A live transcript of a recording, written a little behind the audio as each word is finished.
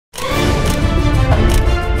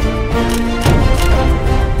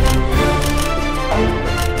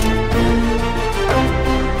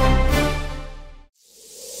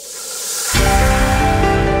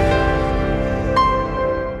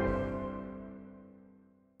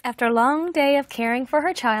After a long day of caring for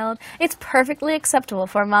her child, it's perfectly acceptable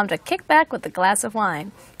for a mom to kick back with a glass of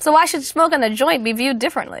wine. So why should smoking a joint be viewed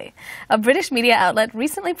differently? A British media outlet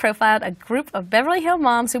recently profiled a group of Beverly Hills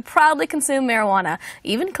moms who proudly consume marijuana,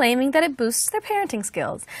 even claiming that it boosts their parenting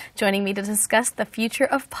skills. Joining me to discuss the future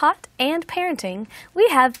of pot and parenting, we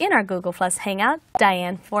have in our Google Plus Hangout,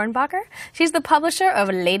 Diane Fornbacher. She's the publisher of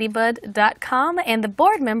Ladybud.com and the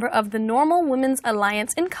board member of the Normal Women's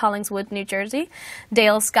Alliance in Collingswood, New Jersey.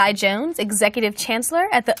 Dale Sky Jones, Executive Chancellor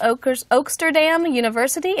at the Oaksterdam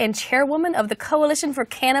University and Chairwoman of the Coalition for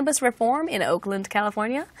Cannabis Reform in Oakland,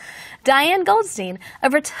 California. Diane Goldstein, a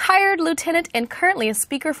retired lieutenant and currently a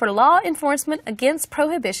speaker for law enforcement against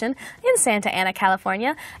prohibition in Santa Ana,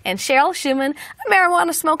 California. And Cheryl Shuman, a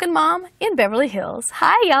marijuana-smoking mom in Beverly Hills.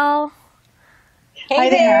 Hi, y'all. Hey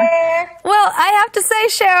there. Well, I have to say,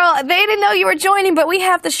 Cheryl, they didn't know you were joining, but we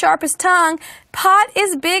have the sharpest tongue. Pot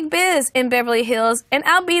is big biz in Beverly Hills, and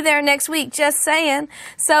I'll be there next week, just saying.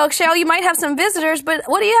 So, Cheryl, you might have some visitors, but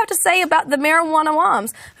what do you have to say about the marijuana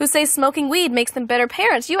moms who say smoking weed makes them better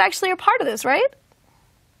parents? You actually are part of this, right?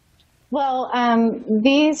 Well,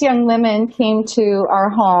 these young women came to our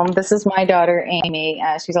home. This is my daughter, Amy.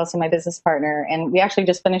 She's also my business partner. And we actually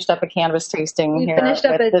just finished up a cannabis tasting here with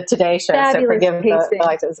the Today Show. So forgive the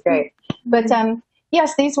lights. It was great. But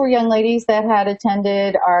yes, these were young ladies that had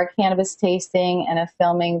attended our cannabis tasting and a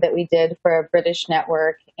filming that we did for a British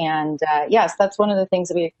network. And yes, that's one of the things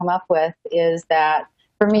that we had come up with is that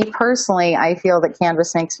for me personally, I feel that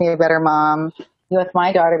cannabis makes me a better mom with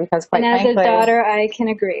my daughter because quite frankly, as a daughter, I can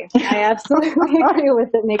agree. I absolutely agree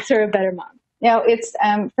with it. Makes her a better mom. You know, it's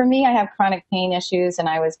for me, I have chronic pain issues and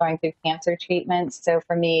I was going through cancer treatment. So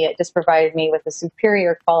for me, it just provided me with a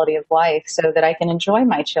superior quality of life so that I can enjoy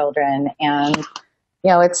my children. And,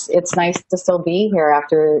 you know, it's nice to still be here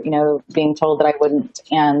after, you know, being told that I wouldn't.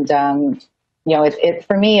 And, you know,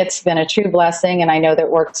 for me, it's been a true blessing. And I know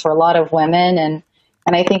that works for a lot of women. And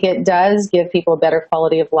I think it does give people a better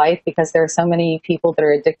quality of life because there are so many people that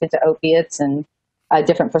are addicted to opiates and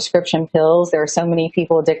different prescription pills. There are so many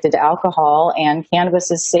people addicted to alcohol, and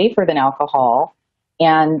cannabis is safer than alcohol.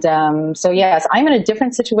 And so, yes, I'm in a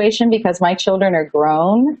different situation because my children are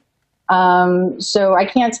grown. So I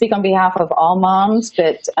can't speak on behalf of all moms,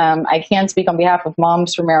 but I can speak on behalf of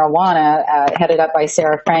Moms for Marijuana, headed up by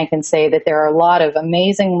Sarah Frank, and say that there are a lot of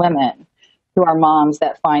amazing women who are moms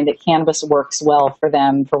that find that cannabis works well for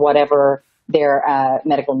them for whatever their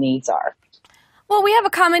medical needs are. Well, we have a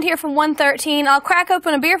comment here from 113. I'll crack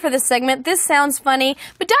open a beer for this segment. This sounds funny,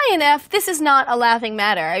 but Diane F., this is not a laughing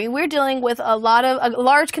matter. I mean, we're dealing with a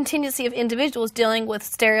large contingency of individuals dealing with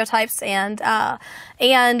stereotypes and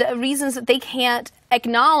reasons that they can't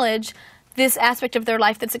acknowledge this aspect of their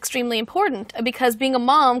life that's extremely important because being a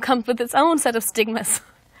mom comes with its own set of stigmas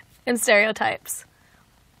and stereotypes.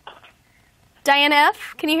 Diane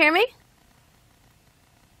F., can you hear me?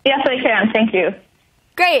 Yes, I can. Thank you.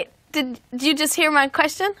 Great. Did you just hear my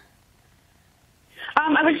question?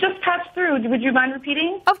 I was just passed through. Would you mind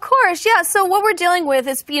repeating? Of course, yeah. So what we're dealing with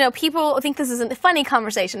is, you know, people think this is a funny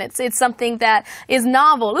conversation. It's something that is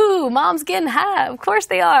novel. Ooh, mom's getting high. Of course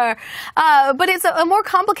they are. But it's a more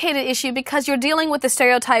complicated issue because you're dealing with the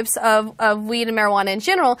stereotypes of weed and marijuana in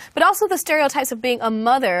general, but also the stereotypes of being a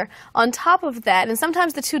mother on top of that. And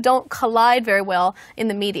sometimes the two don't collide very well in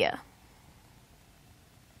the media.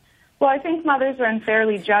 Well, I think mothers are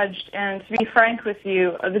unfairly judged, and to be frank with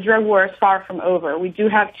you, the drug war is far from over. We do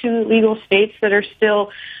have 2 legal states that are still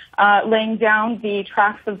laying down the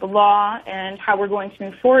tracks of the law and how we're going to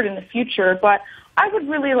move forward in the future, but I would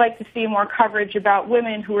really like to see more coverage about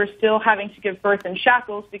women who are still having to give birth in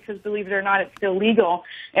shackles because, believe it or not, it's still legal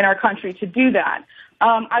in our country to do that.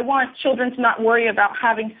 I want children to not worry about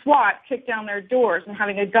having SWAT kick down their doors and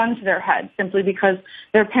having a gun to their head simply because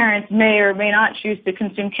their parents may or may not choose to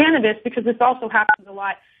consume cannabis, because this also happens a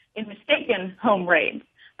lot in mistaken home raids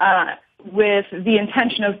with the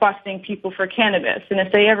intention of busting people for cannabis. And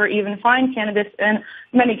if they ever even find cannabis, in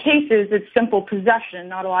many cases it's simple possession,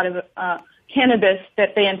 not a lot of cannabis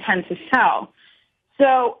that they intend to sell.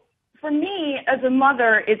 So for me, as a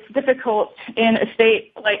mother, it's difficult in a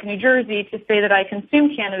state like New Jersey to say that I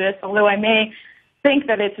consume cannabis, although I may think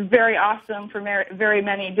that it's very awesome for very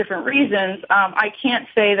many different reasons. I can't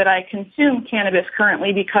say that I consume cannabis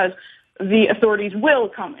currently because the authorities will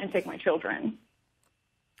come and take my children.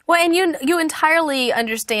 Well, and you entirely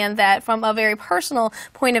understand that from a very personal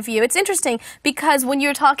point of view. It's interesting because when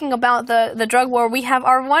you're talking about the drug war, we have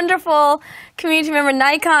our wonderful community member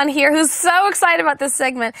Nikon here who's so excited about this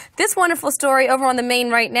segment. This wonderful story over on the main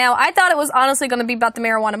right now, I thought it was honestly going to be about the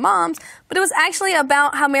marijuana moms, but it was actually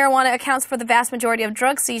about how marijuana accounts for the vast majority of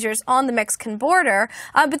drug seizures on the Mexican border.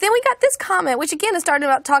 But then we got this comment, which again is starting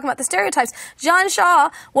about talking about the stereotypes. John Shaw,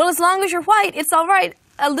 well, as long as you're white, it's all right,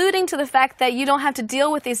 alluding to the fact that you don't have to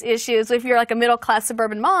deal with these issues if you're like a middle-class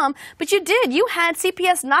suburban mom, but you did. You had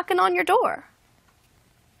CPS knocking on your door.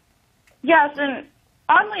 Yes, and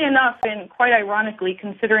oddly enough, and quite ironically,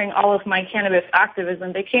 considering all of my cannabis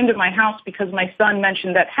activism, they came to my house because my son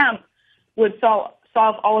mentioned that hemp would solve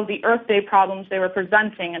all of the Earth Day problems they were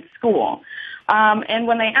presenting at school. And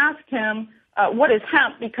when they asked him, what is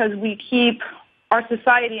hemp, because we keep our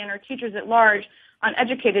society and our teachers at large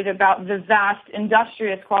uneducated about the vast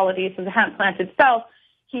industrious qualities of the hemp plant itself,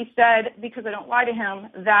 he said, because I don't lie to him,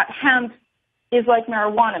 that hemp is like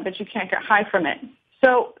marijuana, but you can't get high from it.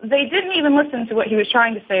 So they didn't even listen to what he was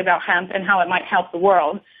trying to say about hemp and how it might help the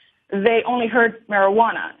world. They only heard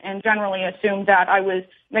marijuana and generally assumed that I was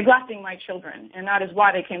neglecting my children, and that is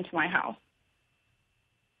why they came to my house.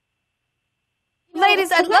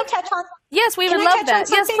 Ladies, I'd love to touch on. Yes, we would love that.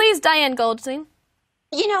 Yes, please, Diane Goldstein.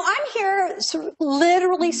 You know, I'm here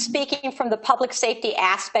literally speaking from the public safety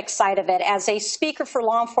aspect side of it as a speaker for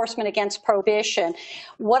law enforcement against prohibition.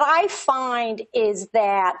 What I find is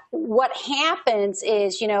that what happens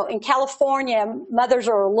is, you know, in California, mothers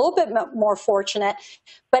are a little bit more fortunate,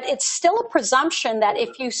 but it's still a presumption that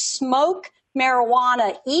if you smoke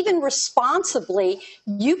marijuana, even responsibly,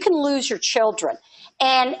 you can lose your children.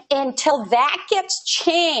 And until that gets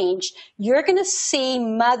changed, you're going to see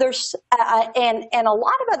mothers and a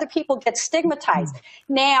lot of other people get stigmatized.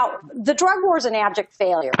 Now, the drug war is an abject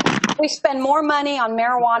failure. We spend more money on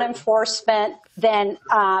marijuana enforcement than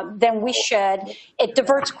we should. It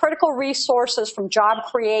diverts critical resources from job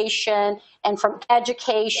creation and from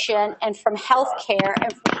education and from health care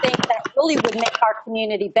and from things that really would make our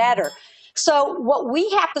community better. So what we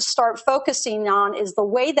have to start focusing on is the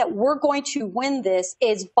way that we're going to win this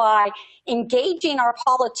is by engaging our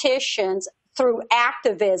politicians through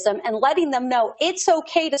activism and letting them know it's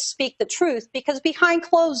okay to speak the truth, because behind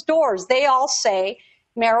closed doors, they all say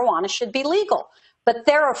marijuana should be legal, but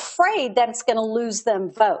they're afraid that it's going to lose them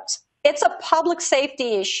votes. It's a public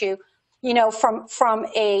safety issue. You know, from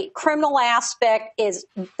a criminal aspect, is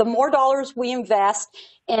the more dollars we invest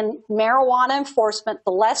in marijuana enforcement,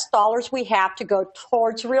 the less dollars we have to go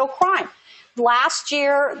towards real crime. Last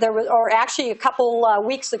year, there was, or actually a couple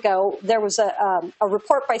weeks ago, there was a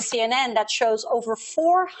report by CNN that shows over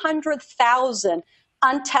 400,000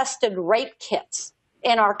 untested rape kits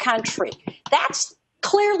in our country. That's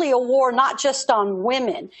clearly a war not just on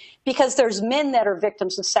women, because there's men that are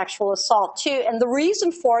victims of sexual assault too. And the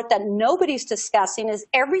reason for it that nobody's discussing is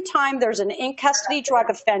every time there's an in-custody drug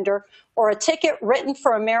offender or a ticket written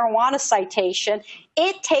for a marijuana citation,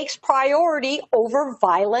 it takes priority over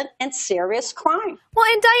violent and serious crime. Well,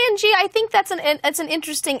 and Diane G., I think that's an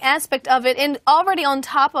interesting aspect of it. And already on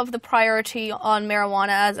top of the priority on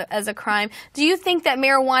marijuana as a crime, do you think that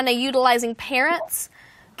marijuana utilizing parents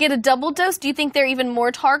get a double dose? Do you think they're even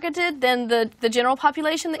more targeted than the general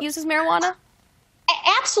population that uses marijuana?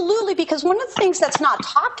 Absolutely, because one of the things that's not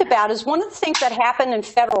talked about is one of the things that happened in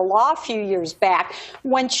federal law a few years back.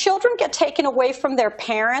 When children get taken away from their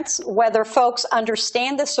parents, whether folks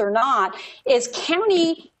understand this or not, is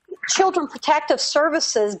county Children Protective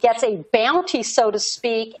Services gets a bounty, so to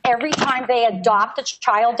speak, every time they adopt a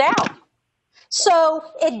child out. So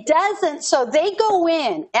it doesn't, so they go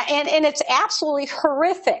in, and it's absolutely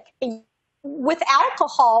horrific. With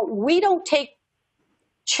alcohol, we don't take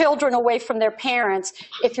children away from their parents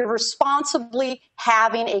if you're responsibly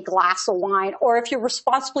having a glass of wine or if you're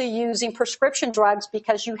responsibly using prescription drugs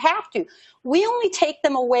because you have to. We only take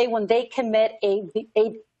them away when they commit a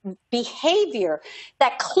behavior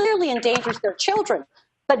that clearly endangers their children.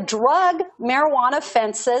 But drug, marijuana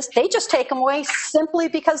offenses, they just take them away simply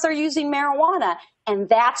because they're using marijuana, and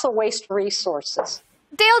that's a waste of resources.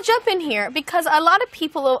 Dale, jump in here, because a lot of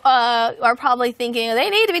people are probably thinking they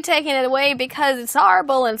need to be taking it away because it's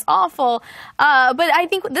horrible and it's awful. But I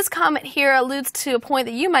think this comment here alludes to a point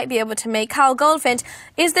that you might be able to make. Kyle Goldfinch,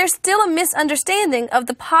 is there still a misunderstanding of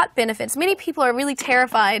the pot benefits? Many people are really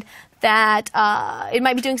terrified that it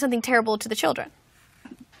might be doing something terrible to the children.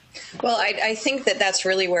 Well, I think that that's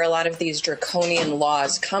really where a lot of these draconian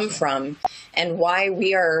laws come from, and why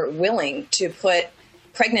we are willing to put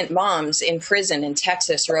pregnant moms in prison in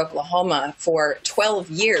Texas or Oklahoma for 12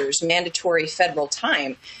 years, mandatory federal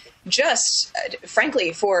time, just,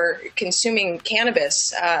 frankly, for consuming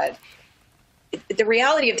cannabis. The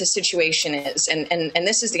reality of the situation is, and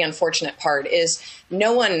this is the unfortunate part, is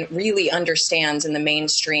no one really understands in the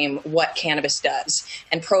mainstream what cannabis does.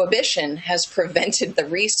 And prohibition has prevented the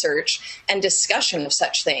research and discussion of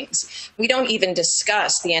such things. We don't even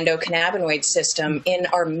discuss the endocannabinoid system in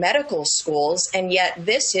our medical schools, and yet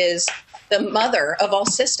this is the mother of all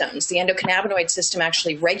systems. The endocannabinoid system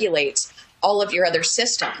actually regulates all of your other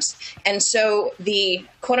systems. And so the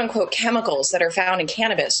quote unquote chemicals that are found in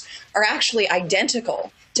cannabis are actually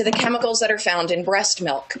identical to the chemicals that are found in breast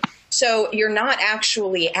milk. So you're not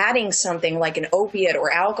actually adding something like an opiate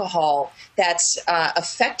or alcohol that's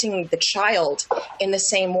affecting the child in the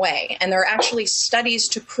same way. And there are actually studies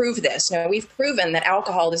to prove this. Now, we've proven that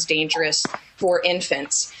alcohol is dangerous for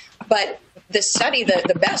infants, but the study,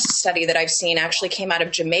 the best study that I've seen actually came out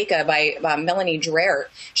of Jamaica by Melanie Dreher.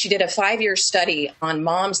 She did a 5-year study on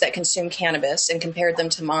moms that consume cannabis and compared them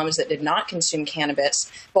to moms that did not consume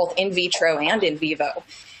cannabis, both in vitro and in vivo.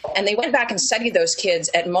 And they went back and studied those kids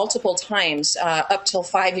at multiple times up till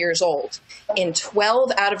 5 years old in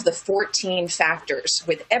 12 out of the 14 factors,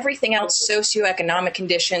 with everything else, socioeconomic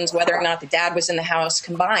conditions, whether or not the dad was in the house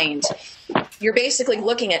combined. You're basically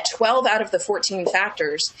looking at 12 out of the 14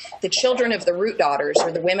 factors. The children of the root daughters,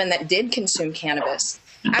 or the women that did consume cannabis,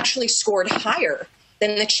 actually scored higher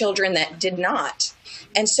than the children that did not.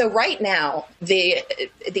 And so right now, the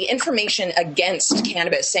information against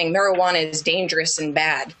cannabis, saying marijuana is dangerous and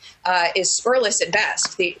bad, is spurless at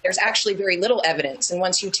best. There's actually very little evidence. And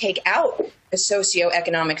once you take out the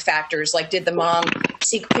socioeconomic factors, like did the mom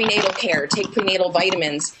seek prenatal care, take prenatal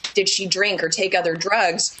vitamins, did she drink or take other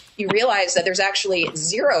drugs, you realize that there's actually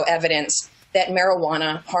zero evidence that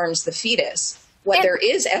marijuana harms the fetus. What there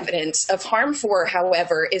is evidence of harm for,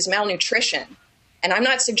 however, is malnutrition. And I'm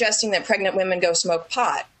not suggesting that pregnant women go smoke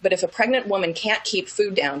pot, but if a pregnant woman can't keep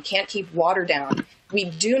food down, can't keep water down, we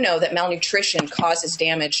do know that malnutrition causes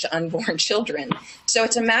damage to unborn children. So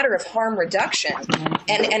it's a matter of harm reduction.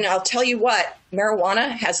 And I'll tell you what,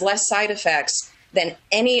 marijuana has less side effects than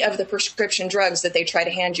any of the prescription drugs that they try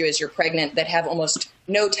to hand you as you're pregnant that have almost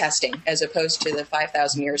no testing, as opposed to the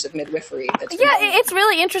 5,000 years of midwifery. It's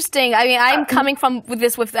really interesting. I mean, I'm coming from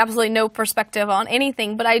this with absolutely no perspective on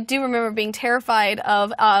anything, but I do remember being terrified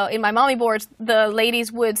of, in my mommy boards, the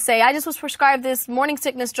ladies would say, I just was prescribed this morning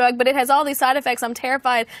sickness drug, but it has all these side effects. I'm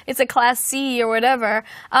terrified. It's a class C or whatever.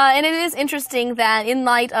 And it is interesting that in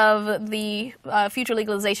light of the future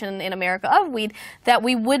legalization in America of weed, that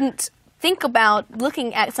we wouldn't think about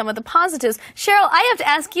looking at some of the positives. Cheryl, I have to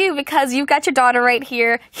ask you, because you've got your daughter right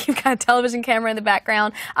here, you've got a television camera in the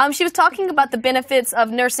background. She was talking about the benefits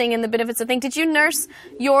of nursing and the benefits of things. Did you nurse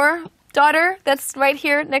your daughter that's right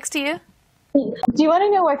here next to you? Do you want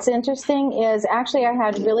to know what's interesting is actually I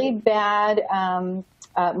had really bad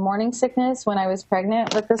morning sickness when I was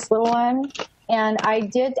pregnant with this little one. And I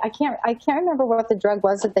can't remember what the drug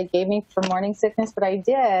was that they gave me for morning sickness, but I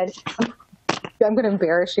did. I'm going to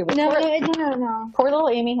embarrass you. No. Poor little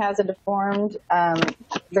Amy has a deformed,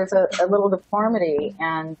 there's a little deformity,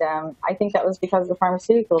 and I think that was because of the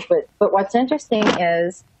pharmaceuticals. But what's interesting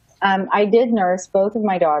is I did nurse both of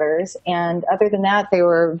my daughters, and other than that, they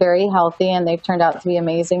were very healthy, and they've turned out to be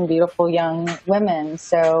amazing, beautiful young women.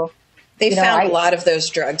 So they found a lot of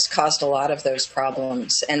those drugs caused a lot of those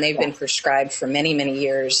problems, and they've been prescribed for many, many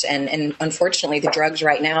years. And unfortunately, the drugs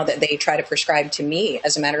right now that they try to prescribe to me,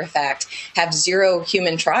 as a matter of fact, have 0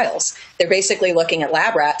 human trials. They're basically looking at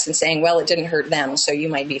lab rats and saying, well, it didn't hurt them, so you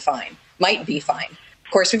might be fine. Might be fine.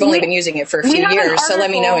 Of course, we've only been using it for a few years, so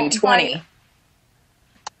let me know in 20.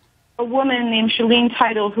 A woman named Shalene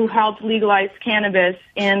Title, who helped legalize cannabis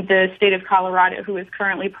in the state of Colorado, who is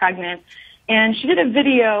currently pregnant. And she did a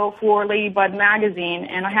video for Ladybud magazine,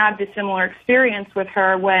 and I had this similar experience with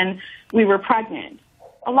her when we were pregnant.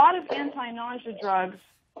 A lot of anti-nausea drugs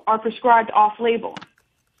are prescribed off-label.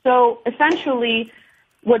 So essentially,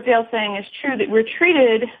 what Dale's saying is true, that we're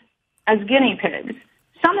treated as guinea pigs.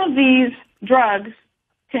 Some of these drugs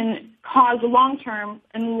can cause long-term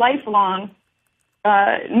and lifelong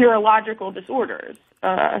neurological disorders,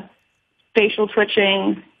 facial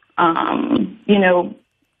twitching,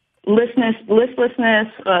 listlessness,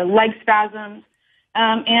 leg spasms,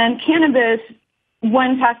 and cannabis,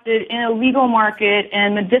 when tested in a legal market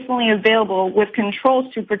and medicinally available with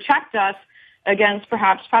controls to protect us against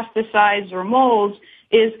perhaps pesticides or molds,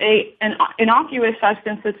 is an innocuous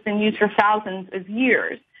substance that's been used for thousands of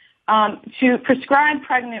years. To prescribe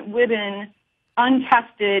pregnant women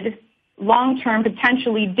untested, long-term,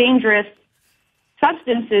 potentially dangerous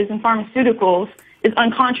substances and pharmaceuticals is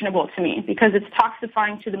unconscionable to me, because it's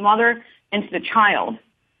toxifying to the mother and to the child.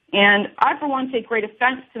 And I, for one, take great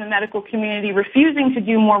offense to the medical community refusing to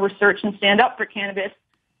do more research and stand up for cannabis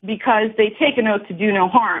because they take an oath to do no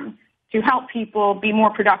harm, to help people be more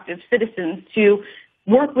productive citizens, to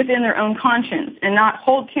work within their own conscience and not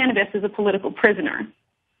hold cannabis as a political prisoner.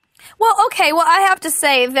 Well, okay. Well, I have to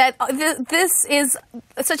say that this is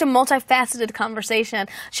such a multifaceted conversation.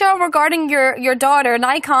 Cheryl, regarding your daughter,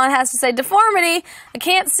 Nikon has to say, deformity, I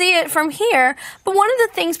can't see it from here. But one of the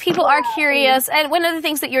things people are curious, and one of the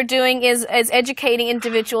things that you're doing is educating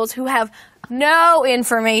individuals who have no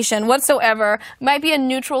information whatsoever, might be a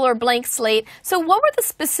neutral or blank slate. So what were the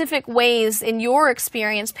specific ways in your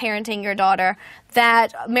experience parenting your daughter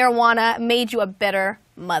that marijuana made you a better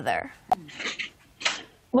mother?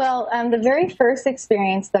 Well, the very first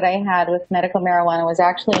experience that I had with medical marijuana was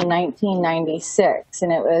actually in 1996,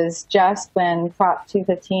 and it was just when Prop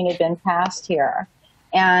 215 had been passed here.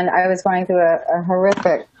 And I was going through a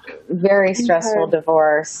horrific, very stressful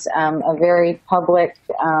divorce, a very public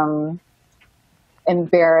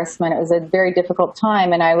embarrassment. It was a very difficult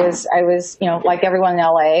time, and I was, you know, like everyone in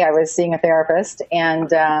LA, I was seeing a therapist,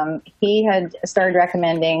 and he had started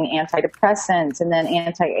recommending antidepressants, and then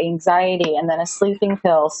anti-anxiety, and then a sleeping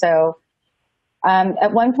pill. So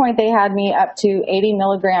at one point, they had me up to 80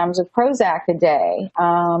 milligrams of Prozac a day.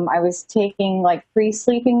 I was taking like 3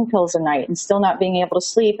 sleeping pills a night, and still not being able to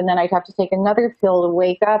sleep, and then I'd have to take another pill to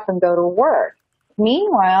wake up and go to work.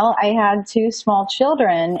 Meanwhile, I had 2 small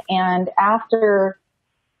children, and after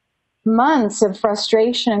months of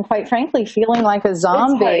frustration and, quite frankly, feeling like a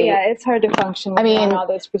zombie. It's hard to function with all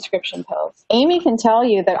those prescription pills. Amy can tell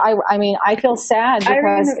you that I feel sad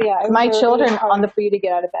because my children on for you to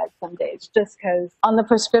get out of bed some days just because on the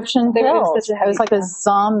prescription pills, I was like a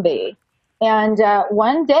zombie. And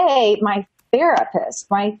one day, my therapist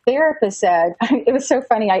said, it was so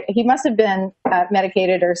funny. He must have been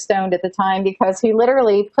medicated or stoned at the time, because he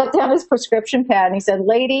literally put down his prescription pad and he said,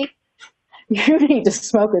 "Lady, you need to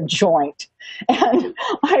smoke a joint." And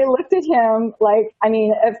I looked at him like, I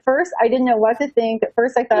mean, at first I didn't know what to think. At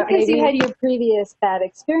first I thought because maybe you had your previous bad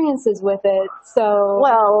experiences with it,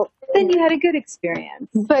 so then you had a good experience.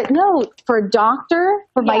 But no, for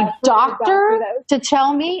my doctor to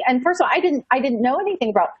tell me, and first of all, I didn't know anything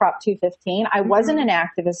about Prop 215. I wasn't an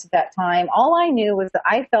activist at that time. All I knew was that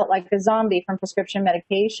I felt like a zombie from prescription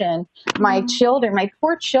medication. My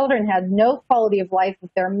poor children had no quality of life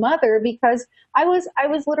with their mother because I was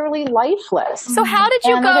literally lifeless. So how did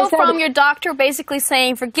you go from your doctor basically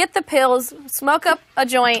saying, forget the pills, smoke up a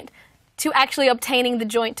joint, to actually obtaining the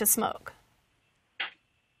joint to smoke?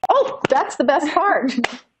 Oh, that's the best part.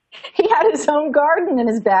 He had his own garden in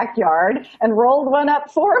his backyard and rolled one up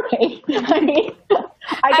for me. I mean,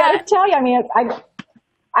 I got to tell you, I mean,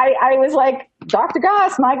 I was like, Dr.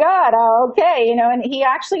 Goss, my God, okay, you know, and he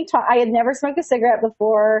actually I had never smoked a cigarette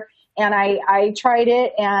before. And I tried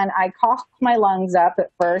it, and I coughed my lungs up at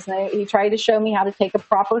first. And he tried to show me how to take a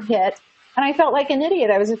proper hit. And I felt like an idiot.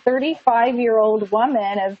 I was a 35-year-old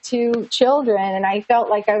woman of 2 children, and I felt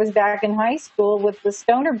like I was back in high school with the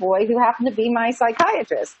stoner boy who happened to be my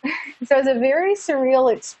psychiatrist. So it was a very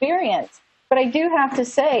surreal experience. But I do have to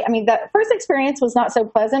say, I mean, that first experience was not so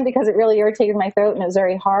pleasant because it really irritated my throat and it was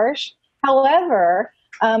very harsh. However,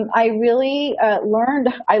 I really learned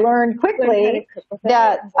quickly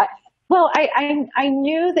that, I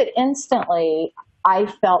knew that instantly I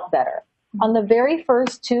felt better. On the very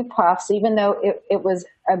first 2 puffs, even though it was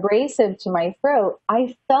abrasive to my throat,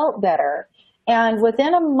 I felt better. And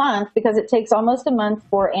within a month, because it takes almost a month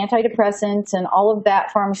for antidepressants and all of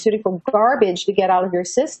that pharmaceutical garbage to get out of your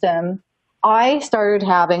system, I started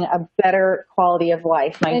having a better quality of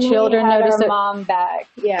life. My children noticed it. Mom back,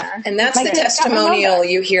 and that's the testimonial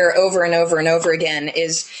you hear over and over and over again.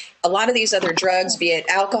 Is a lot of these other drugs, be it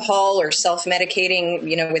alcohol or self-medicating,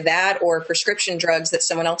 you know, with that, or prescription drugs that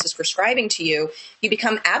someone else is prescribing to you, you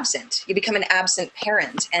become absent. You become an absent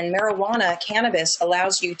parent. And marijuana, cannabis,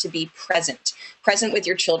 allows you to be present with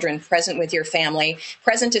your children, present with your family,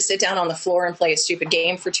 present to sit down on the floor and play a stupid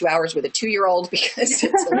game for 2 hours with a 2-year-old because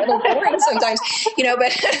it's a little boring sometimes, you know,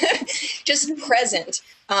 but just present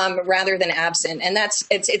rather than absent. And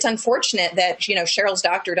it's unfortunate that, you know, Cheryl's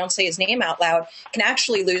doctor, don't say his name out loud, can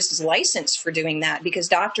actually lose his license for doing that, because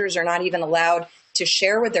doctors are not even allowed to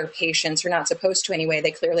share with their patients. They're not supposed to anyway.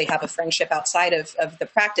 They clearly have a friendship outside of the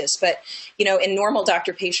practice. But, you know, in normal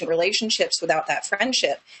doctor-patient relationships without that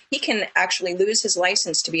friendship, he can actually lose his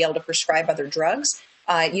license to be able to prescribe other drugs.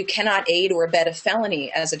 You cannot aid or abet a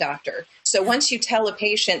felony as a doctor. So once you tell a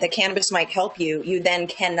patient that cannabis might help you, you then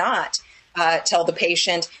cannot tell the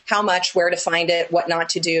patient how much, where to find it, what not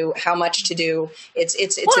to do, how much to do. It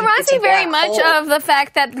reminds me very much of the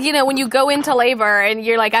fact that, you know, when you go into labor and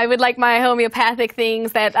you're like, I would like my homeopathic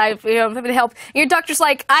things that would help. Your doctor's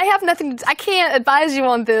like, I have nothing, I can't advise you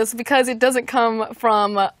on this because it doesn't come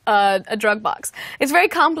from a drug box. It's very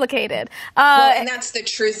complicated. And that's the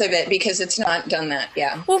truth of it, because it's not done that.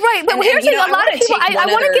 Yeah. Well, right, but here's the thing: a lot of people. I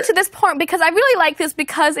want to get to this point because I really like this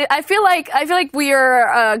because I feel like we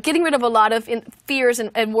are getting rid of a lot of fears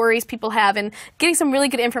and worries people have, and getting some really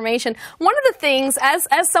good information. One of the things, as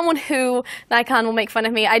someone who Nikon will make fun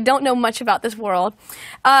of me, I don't know much about this world.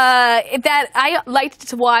 That I liked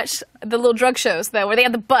to watch the little drug shows though, where they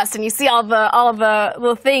have the bus and you see all the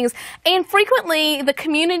little things, and frequently the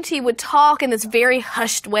community would talk in this very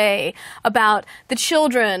hushed way about the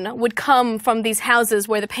children would come from these houses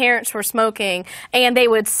where the parents were smoking and they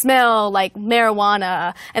would smell like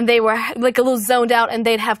marijuana and they were like a little zoned out and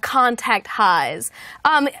they'd have contact highs.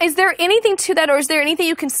 Is there anything to that, or is there anything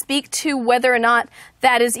you can speak to whether or not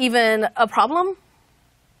that is even a problem?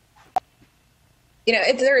 You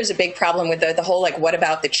know, there is a big problem with the whole, like, what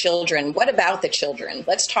about the children? What about the children?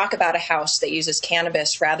 Let's talk about a house that uses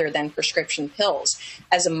cannabis rather than prescription pills.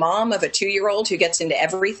 As a mom of a 2-year-old who gets into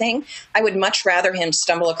everything, I would much rather him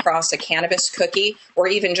stumble across a cannabis cookie or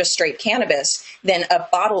even just straight cannabis than a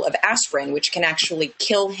bottle of aspirin, which can actually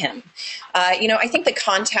kill him. You know, I think the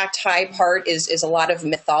contact high part is a lot of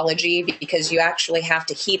mythology, because you actually have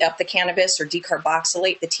to heat up the cannabis or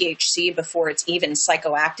decarboxylate the THC before it's even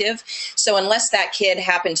psychoactive. So unless that kid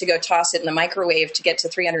happened to go toss it in the microwave to get to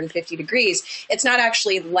 350 degrees, it's not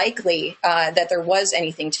actually likely that there was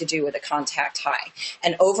anything to do with a contact high.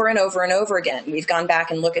 And over and over and over again, we've gone back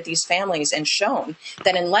and looked at these families and shown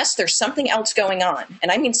that unless there's something else going on, and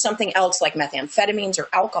I mean something else like methamphetamines or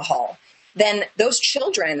alcohol, then those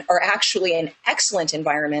children are actually in excellent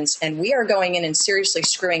environments, and we are going in and seriously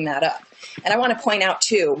screwing that up. And I want to point out,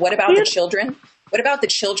 too, what about the children? What about the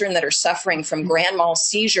children that are suffering from grand mal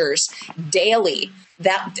seizures daily?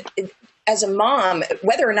 That, as a mom,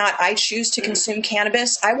 whether or not I choose to consume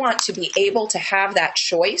cannabis, I want to be able to have that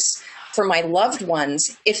choice for my loved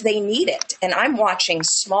ones if they need it. And I'm watching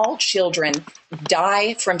small children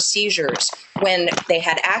die from seizures when they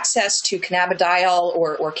had access to cannabidiol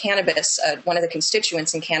or cannabis, one of the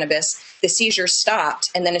constituents in cannabis. The seizures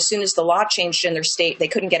stopped, and then as soon as the law changed in their state, they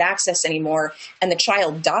couldn't get access anymore, and the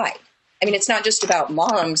child died. I mean, it's not just about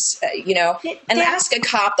moms, you know. And ask a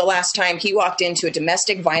cop the last time he walked into a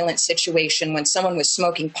domestic violence situation when someone was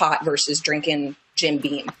smoking pot versus drinking Jim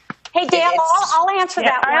Beam. Hey, Dale, I'll answer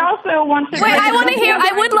that one. I also want to... Wait, I want to hear...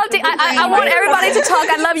 I would love to... I want everybody to talk.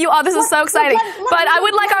 I love you all. This is so exciting. But I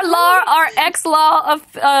would like our ex-law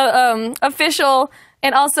official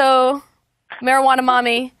and also marijuana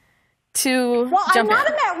mommy to jump in. I'm not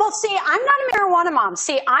a marijuana mom.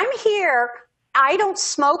 See, I'm here... I don't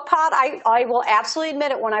smoke pot. I will absolutely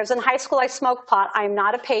admit it. When I was in high school, I smoked pot. I am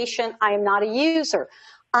not a patient. I am not a user.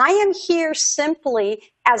 I am here simply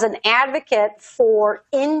as an advocate for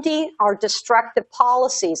ending our destructive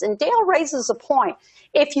policies. And Dale raises a point.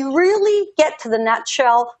 If you really get to the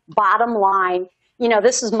nutshell, bottom line, you know,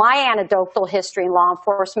 this is my anecdotal history in law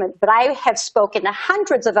enforcement, but I have spoken to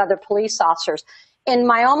hundreds of other police officers. In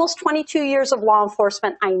my almost 22 years of law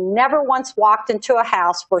enforcement, I never once walked into a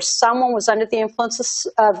house where someone was under the influence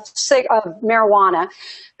of marijuana,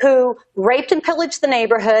 who raped and pillaged the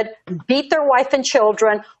neighborhood, beat their wife and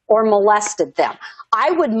children, or molested them.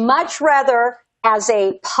 I would much rather, as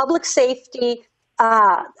a public safety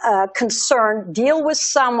concern, deal with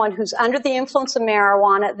someone who's under the influence of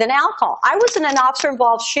marijuana than alcohol. I was in an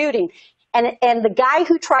officer-involved shooting, and the guy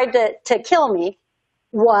who tried to kill me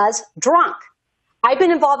was drunk. I've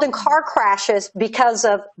been involved in car crashes because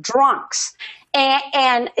of drunks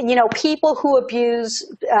and you know, people who abuse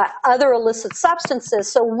other illicit substances.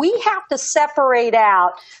 So we have to separate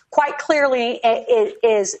out quite clearly. It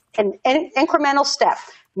is an incremental step.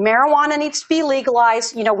 Marijuana needs to be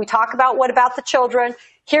legalized. You know, we talk about what about the children.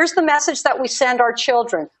 Here's the message that we send our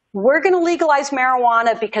children. We're going to legalize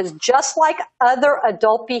marijuana because just like other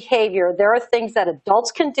adult behavior, there are things that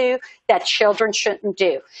adults can do that children shouldn't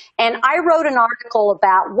do. And I wrote an article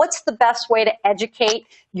about what's the best way to educate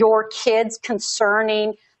your kids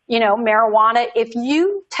concerning, you know, marijuana. If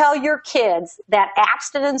you tell your kids that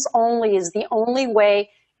abstinence only is the only way,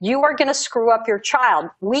 you are going to screw up your child.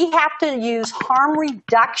 We have to use harm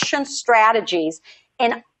reduction strategies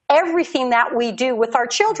in everything that we do with our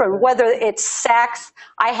children, whether it's sex.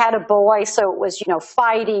 I had a boy, so it was, you know,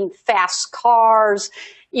 fighting, fast cars,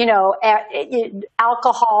 you know,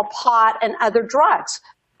 alcohol, pot, and other drugs.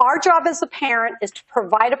 Our job as a parent is to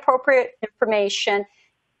provide appropriate information,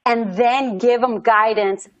 and then give them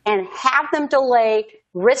guidance and have them delay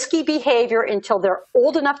risky behavior until they're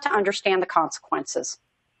old enough to understand the consequences.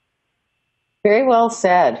 Very well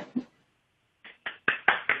said.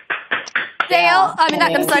 Dale,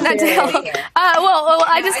 I'm sorry, not Dale. Well,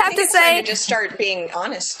 I just have to it's say, time to just start being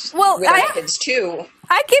honest Well, with our kids too.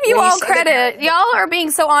 I give you When you all say credit. that- Y'all are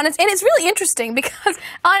being so honest, and it's really interesting because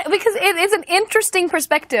it is an interesting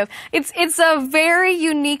perspective. It's a very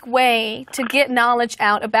unique way to get knowledge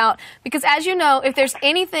out about, because as you know, if there's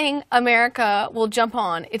anything America will jump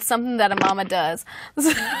on, it's something that a mama does.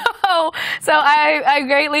 So I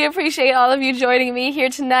greatly appreciate all of you joining me here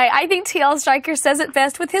tonight. I think TL Stryker says it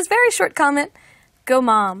best with his very short comment, "Go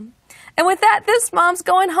Mom." And with that, this mom's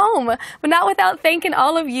going home, but not without thanking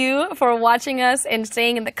all of you for watching us and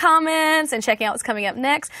staying in the comments and checking out what's coming up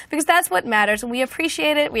next, because that's what matters. And we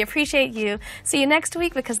appreciate it. We appreciate you. See you next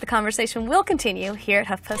week, because the conversation will continue here at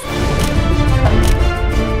HuffPost.